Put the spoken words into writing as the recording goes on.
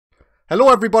Hello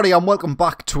everybody and welcome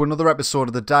back to another episode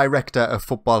of the Director of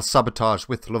Football Sabotage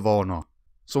with Livorno.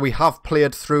 So we have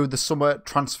played through the summer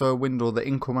transfer window. The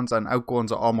incomings and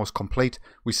outgoings are almost complete.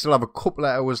 We still have a couple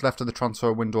of hours left of the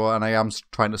transfer window and I am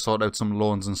trying to sort out some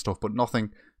loans and stuff, but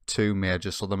nothing too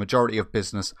major. So the majority of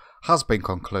business has been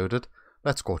concluded.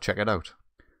 Let's go check it out.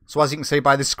 So as you can see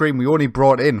by the screen, we only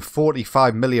brought in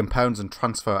 £45 million in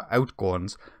transfer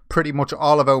outgoings. Pretty much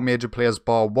all of our major players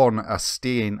bar one are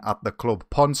staying at the club.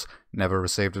 Ponce never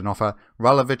received an offer.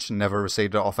 Ralovic never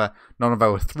received an offer. None of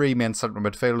our three main central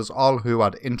midfielders, all who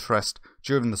had interest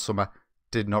during the summer,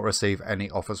 did not receive any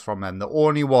offers from them. The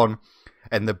only one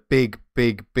in the big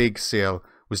sale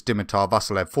was Dimitar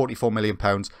Vasilev, £44 million,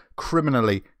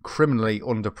 criminally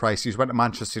underpriced. He's went to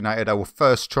Manchester United, our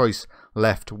first choice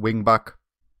left wing back.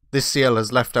 This sale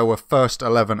has left our first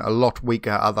 11 a lot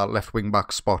weaker at that left wing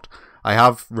back spot. I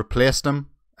have replaced him.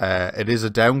 It is a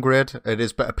downgrade. It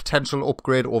is a potential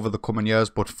upgrade over the coming years,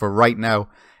 but for right now,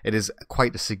 it is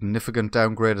quite a significant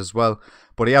downgrade as well.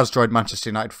 But he has joined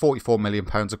Manchester United. £44 million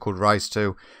it could rise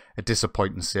to. A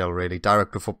disappointing sale, really.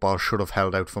 Director of Football should have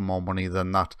held out for more money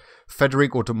than that.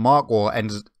 Federico Di Marco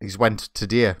went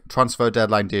today. Transfer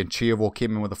deadline day, and Chievo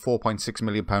came in with a £4.6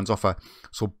 million offer.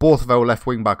 So both of our left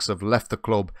wing backs have left the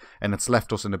club, and it's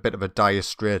left us in a bit of a dire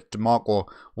strait. Di Marco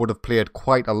would have played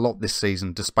quite a lot this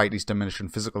season, despite his diminishing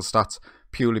physical stats,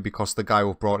 purely because the guy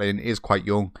we've brought in is quite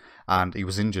young and he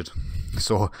was injured.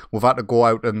 So we've had to go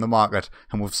out in the market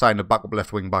and we've signed a backup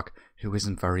left wing back who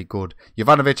isn't very good.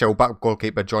 Jovanovic, our backup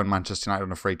goalkeeper, joined Manchester United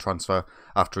on a free transfer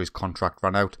after his contract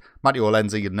ran out. Matteo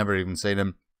Lenzi, you'd never even seen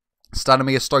him.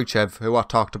 Stanimir Stoichev, who I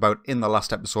talked about in the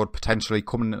last episode, potentially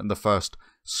coming into the first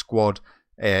squad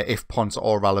if Ponce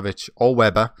or Ralovic or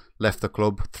Weber left the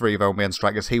club. Three of our main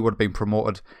strikers, he would have been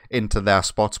promoted into their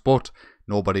spots, but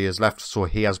nobody is left, so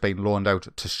he has been loaned out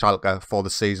to Schalke for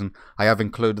the season. I have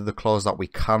included the clause that we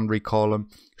can recall him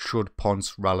should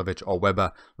Ponce, Ralovic or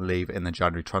Weber leave in the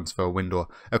January transfer window.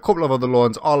 A couple of other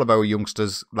loans, all of our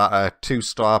youngsters that are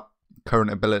 2-star current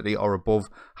ability or above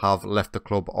have left the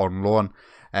club on loan,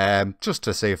 just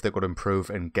to see if they could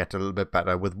improve and get a little bit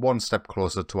better with one step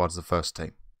closer towards the first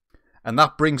team. And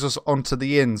that brings us on to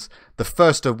the ins, the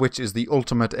first of which is the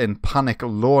ultimate in panic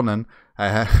loaning.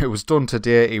 It was done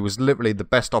today. He was literally the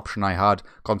best option I had.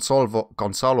 Gonzalo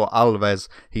Alves,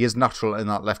 he is natural in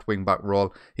that left wing back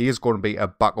role. He is going to be a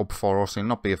backup for us. He'll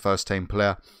not be a first team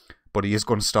player, but he is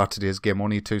going to start today's game,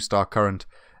 only 2-star current.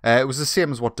 It was the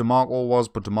same as what DiMarco was,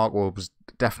 but DiMarco was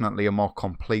definitely a more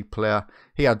complete player.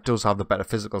 He does have the better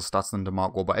physical stats than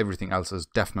DiMarco, but everything else is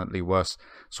definitely worse.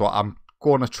 So I'm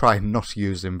going to try and not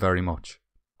use him very much.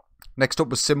 Next up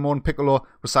was Simone Piccolo,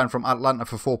 was signed from Atlanta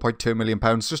for £4.2 million.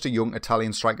 Just a young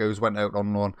Italian striker who's went out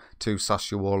on loan to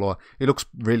Sassuolo. He looks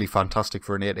really fantastic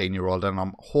for an 18-year-old, and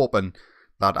I'm hoping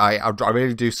that I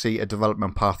really do see a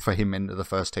development path for him into the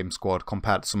first team squad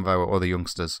compared to some of our other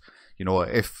youngsters. You know,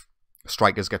 if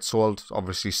strikers get sold,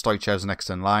 obviously Stoichev's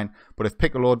next in line, but if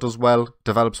Piccolo does well,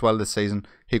 develops well this season,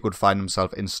 he could find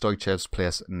himself in Stoichev's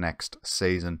place next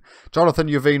season. Jonathan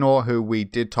Jovino, who we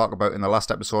did talk about in the last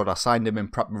episode, I signed him in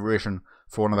preparation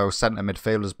for one of our centre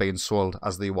midfielders being sold,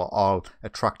 as they were all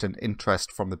attracting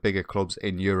interest from the bigger clubs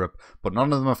in Europe, but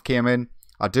none of them have came in.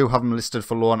 I do have him listed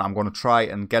for loan. I'm going to try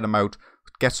and get him out,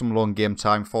 get some loan game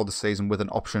time for the season with an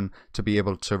option to be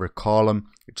able to recall him,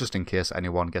 just in case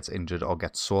anyone gets injured or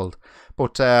gets sold.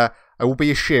 But it will be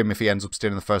a shame if he ends up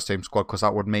staying in the first team squad, because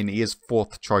that would mean he is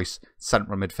fourth choice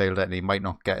central midfielder and he might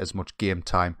not get as much game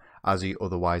time as he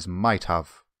otherwise might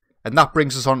have. And that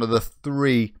brings us on to the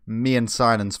three main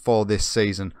signings for this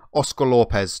season. Oscar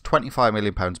Lopez, £25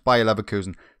 million, Bayer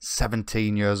Leverkusen,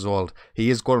 17 years old. He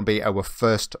is going to be our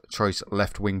first choice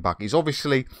left wing back. He's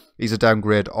a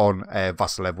downgrade on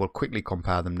Vasilev. We'll quickly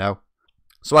compare them now.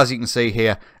 So as you can see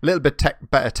here, a little bit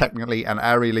better technically and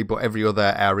aerially, but every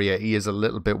other area he is a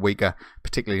little bit weaker,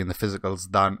 particularly in the physicals,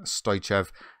 than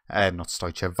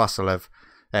Vasilev.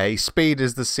 His speed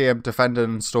is the same, defending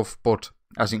and stuff, but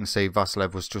as you can see,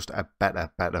 Vasilev was just a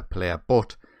better player.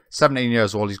 But 17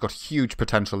 years old, he's got huge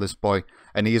potential, this boy,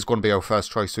 and he is going to be our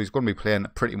first choice, so he's going to be playing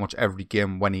pretty much every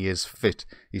game when he is fit.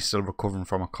 He's still recovering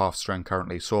from a calf strain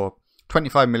currently, so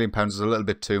 £25 million is a little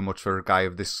bit too much for a guy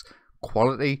of this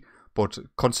quality, but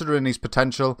considering his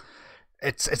potential,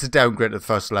 it's a downgrade to the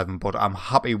first 11, but I'm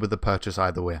happy with the purchase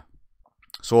either way.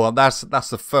 So that's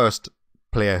the first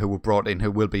player who were brought in, who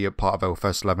will be a part of our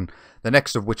first 11. The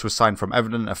next of which was signed from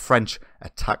Everton, a French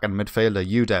attacking midfielder,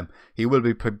 Udem. He will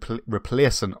be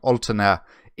replacing Altener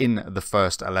in the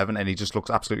first 11, and he just looks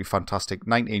absolutely fantastic.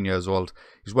 19 years old,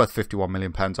 he's worth £51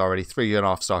 million already,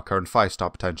 3.5-star current,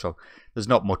 5-star potential. There's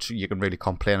not much you can really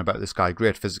complain about this guy.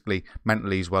 Great physically,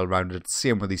 mentally he's well-rounded.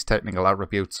 Same with his technical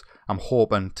attributes. I'm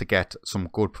hoping to get some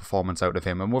good performance out of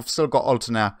him. And we've still got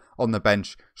Altena on the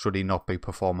bench should he not be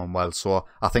performing well. So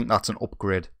I think that's an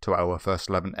upgrade to our first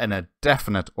 11, and a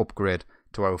definite upgrade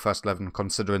to our first 11,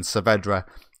 considering Saavedra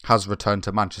has returned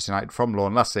to Manchester United from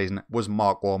loan last season, was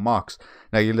Marco Marks.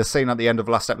 Now, you'll have seen at the end of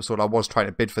last episode, I was trying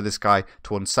to bid for this guy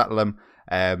to unsettle him.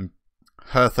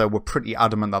 Hertha were pretty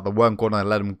adamant that they weren't going to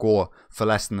let him go for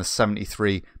less than the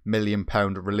 £73 million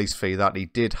release fee that he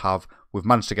did have. We've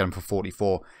managed to get him for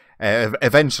 44.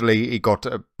 Eventually, he got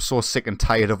so sick and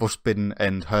tired of us bidding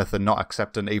and Hertha not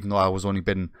accepting, even though I was only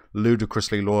bidding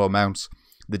ludicrously low amounts.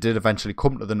 They did eventually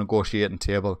come to the negotiating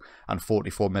table, and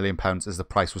 £44 million is the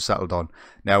price was settled on.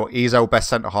 Now, he's our best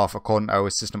centre-half according to our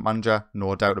assistant manager,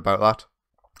 no doubt about that.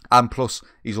 And plus,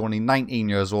 he's only 19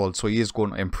 years old, so he is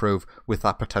going to improve with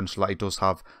that potential that he does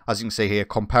have. As you can see here,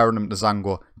 comparing him to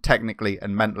Zango, technically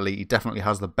and mentally, he definitely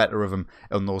has the better of him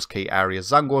in those key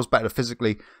areas. Zango's better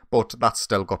physically, but that's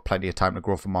still got plenty of time to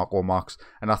grow for Marco Marks.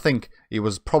 And I think he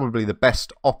was probably the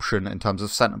best option in terms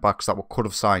of centre-backs that we could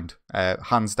have signed,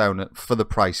 hands down, for the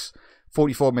price.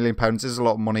 £44 million is a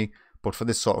lot of money, but for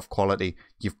this sort of quality,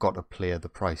 you've got to play the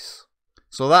price.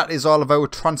 So that is all of our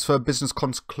transfer business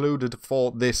concluded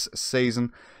for this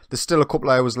season. There's still a couple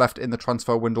of hours left in the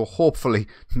transfer window. Hopefully,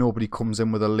 nobody comes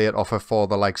in with a late offer for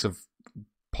the likes of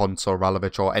Ponce or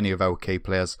Ralovic or any of our key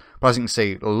players. But as you can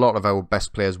see, a lot of our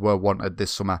best players were wanted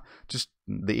this summer. Just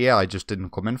the AI just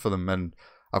didn't come in for them, and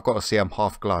I've got to say I'm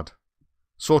half glad.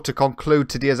 So to conclude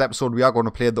today's episode, we are going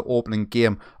to play the opening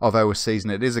game of our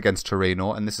season. It is against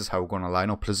Torino, and this is how we're going to line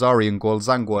up. Lazzari in goal,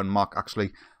 Zango and Mark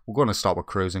actually. We're going to start with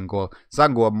Cruz in goal.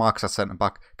 Zango and Marks at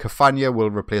centre-back. Cafagna will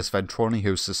replace Ventroni,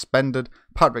 who's suspended.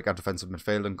 Patrick at defensive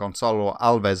midfield. And Gonzalo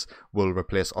Alves will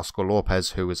replace Oscar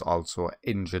Lopez, who is also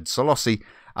injured. Solossi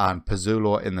and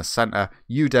Pizzulo in the centre.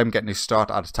 Udem getting his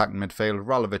start at attacking midfield.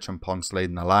 Ralovic and Ponce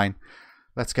leading the line.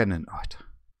 Let's get into it.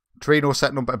 Torino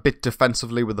setting up a bit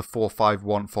defensively with the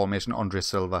 4-5-1 formation. Andre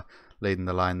Silva leading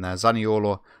the line there.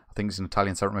 Zaniolo, I think he's an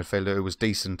Italian centre midfielder who was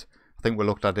decent. I think we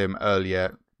looked at him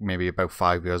earlier, maybe about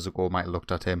 5 years ago, might have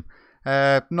looked at him.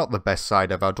 Not the best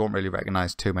side ever. I don't really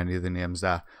recognise too many of the names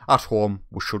there. At home,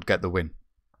 we should get the win.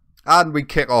 And we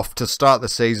kick off to start the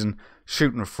season,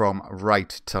 shooting from right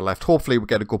to left. Hopefully we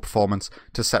get a good performance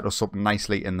to set us up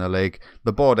nicely in the league.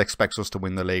 The board expects us to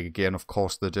win the league again, of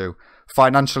course they do.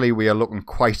 Financially, we are looking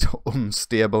quite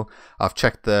unstable. I've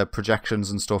checked the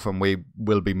projections and stuff, and we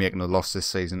will be making a loss this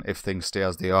season if things stay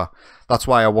as they are. That's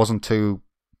why I wasn't too...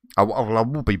 I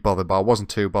would be bothered, but I wasn't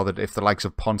too bothered if the likes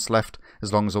of Ponce left,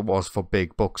 as long as it was for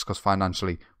big bucks, because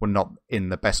financially we're not in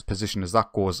the best position as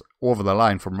that goes over the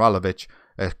line from Ralovic.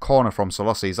 A corner from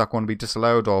Solossi, is that going to be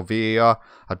disallowed or VAR?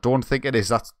 I don't think it is.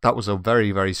 That was a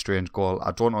very, very strange goal.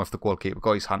 I don't know if the goalkeeper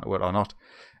got his hand to it or not.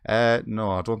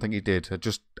 No, I don't think he did. It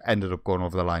just ended up going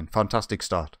over the line. Fantastic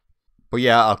start. But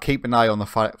yeah, I'll keep an eye on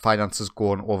the finances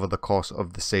going over the course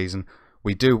of the season.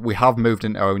 We have moved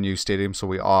into our new stadium,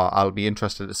 so I'll be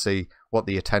interested to see what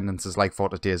the attendance is like for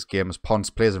today's game, as Ponce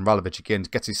plays and Ralovic again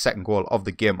gets his second goal of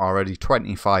the game already,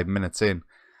 25 minutes in,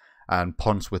 and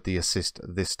Ponce with the assist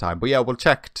this time. But yeah, we'll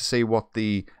check to see what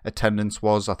the attendance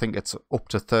was. I think it's up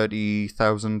to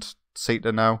 30,000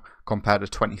 seater now, compared to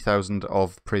 20,000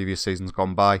 of previous seasons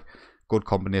gone by. Good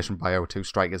combination by our two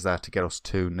strikers there to get us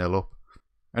 2-0 up.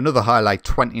 Another highlight,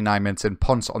 29 minutes in,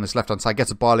 Ponce on this left-hand side gets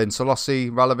a ball in.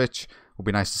 Solossi, Ralovic. Would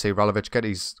be nice to see Ralovic get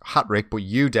his hat-trick, but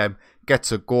Udem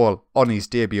gets a goal on his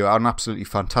debut. An absolutely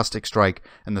fantastic strike,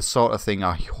 and the sort of thing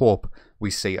I hope we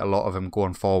see a lot of him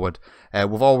going forward.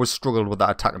 We've always struggled with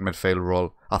that attacking midfield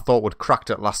role. I thought we'd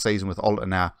cracked it last season with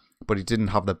Altena, but he didn't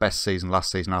have the best season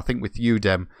last season. I think with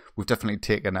Udem, we've definitely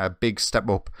taken a big step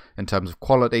up in terms of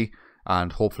quality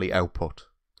and hopefully output.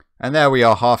 And there we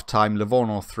are, half-time,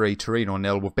 Livorno 3, Torino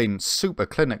 0. We've been super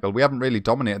clinical. We haven't really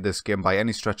dominated this game by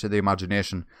any stretch of the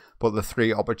imagination, but the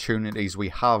 3 opportunities we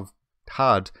have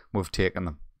had, we've taken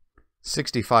them.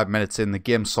 65 minutes in, the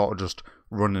game sort of just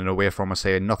running away from us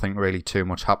here. Nothing really too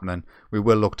much happening. We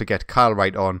will look to get Kyle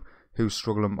Wright on, who's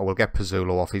struggling, or we'll get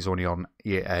Pizzulo off. He's only on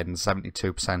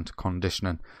 72%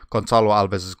 conditioning. Gonzalo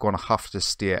Alves is going to have to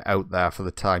stay out there for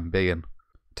the time being.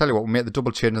 Tell you what, we'll make the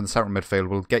double change in the centre midfield.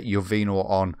 We'll get Jovino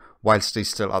on whilst he's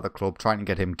still at the club, trying to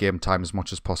get him game time as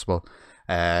much as possible.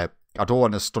 I don't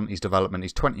want to stunt his development.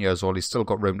 He's 20 years old. He's still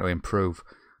got room to improve.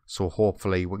 So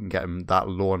hopefully we can get him that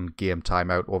loan game time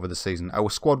out over the season. Our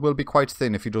squad will be quite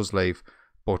thin if he does leave,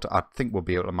 but I think we'll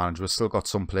be able to manage. We've still got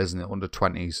some players in the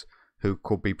under-20s who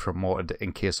could be promoted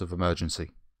in case of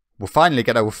emergency. We'll finally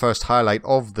get our first highlight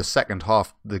of the second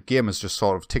half. The game has just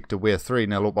sort of ticked away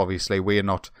 3-0 up. Obviously, we're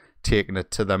not taking it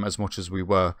to them as much as we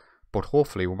were, but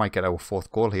hopefully we might get our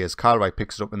fourth goal here as Carlwright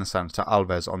picks it up in the centre to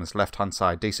Alves on this left-hand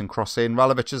side. Decent cross in.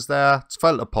 Ralovic is there. It's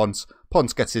fell to Ponce.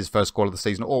 Ponce gets his first goal of the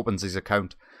season, opens his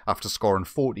account after scoring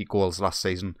 40 goals last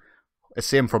season. The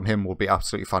same from him will be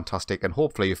absolutely fantastic, and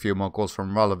hopefully a few more goals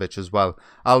from Ralovic as well.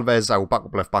 Alves, our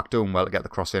backup left back, doing well to get the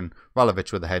cross in.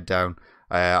 Ralovic with the head down.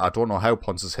 I don't know how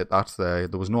Ponce has hit that. There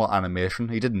was no animation.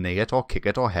 He didn't knee it or kick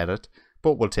it or head it,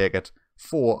 but we'll take it.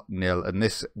 4-0, and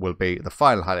this will be the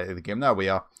final highlight of the game. There we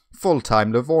are. Full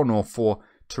time. Livorno 4,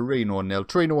 Torino 0.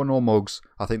 Torino are no mugs.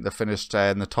 I think they finished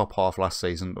in the top half last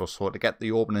season or so. To get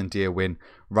the opening day win,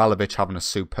 Ralovic having a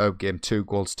superb game. 2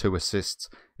 goals, 2 assists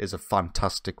is a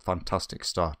fantastic, fantastic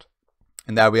start.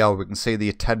 And there we are. We can see the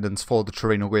attendance for the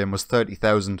Torino game was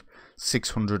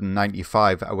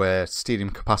 30,695. Our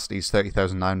stadium capacity is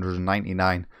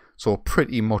 30,999. So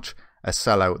pretty much a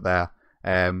sellout there.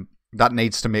 That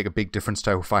needs to make a big difference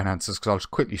to our finances, because I'll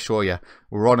just quickly show you.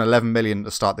 We're on 11 million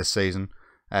to start this season.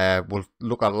 We'll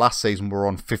look at last season, we were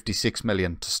on 56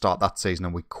 million to start that season,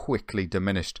 and we quickly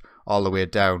diminished all the way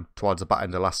down towards the back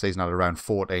end of last season at around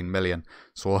 14 million.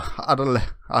 So at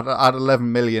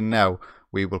 11 million now,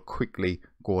 we will quickly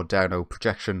go down. Our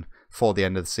projection for the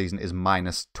end of the season is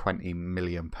minus £20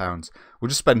 million. We're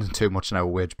just spending too much in our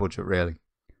wage budget, really.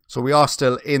 So we are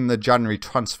still in the January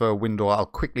transfer window. I'll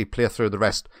quickly play through the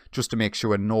rest just to make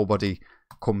sure nobody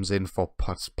comes in for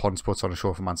Ponce puts on a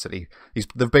show for Man City.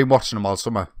 They've been watching him all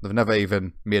summer. They've never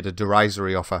even made a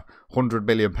derisory offer. £100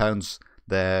 million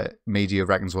the media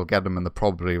reckons will get him, and they're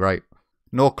probably right.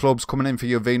 No clubs coming in for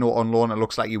Jovino on loan. It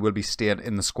looks like he will be staying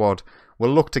in the squad.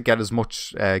 We'll look to get as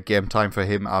much game time for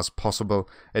him as possible.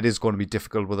 It is going to be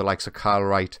difficult with the likes of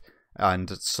Carlwright and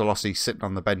Solossi sitting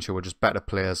on the bench, who are just better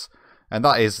players. And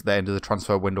that is the end of the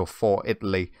transfer window for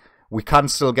Italy. We can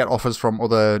still get offers from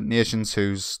other nations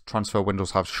whose transfer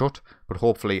windows have shut, but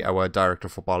hopefully our director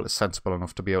of football is sensible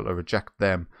enough to be able to reject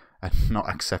them and not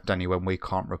accept any when we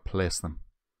can't replace them.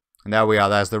 And there we are.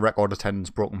 There's the record attendance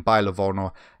broken by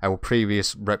Livorno. Our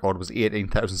previous record was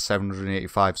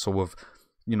 18,785, so with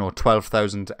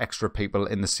 12,000 extra people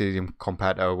in the stadium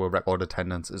compared to our record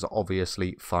attendance is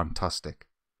obviously fantastic.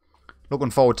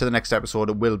 Looking forward to the next episode.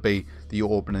 It will be the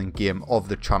opening game of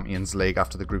the Champions League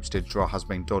after the group stage draw has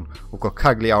been done. We've got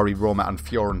Cagliari, Roma and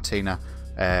Fiorentina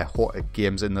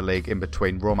games in the league in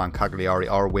between. Roma and Cagliari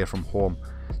are away from home,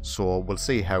 so we'll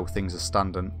see how things are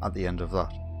standing at the end of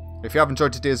that. If you have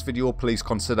enjoyed today's video, please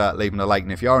consider leaving a like,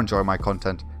 and if you are enjoying my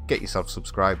content, get yourself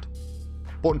subscribed.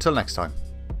 But until next time,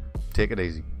 take it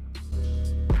easy.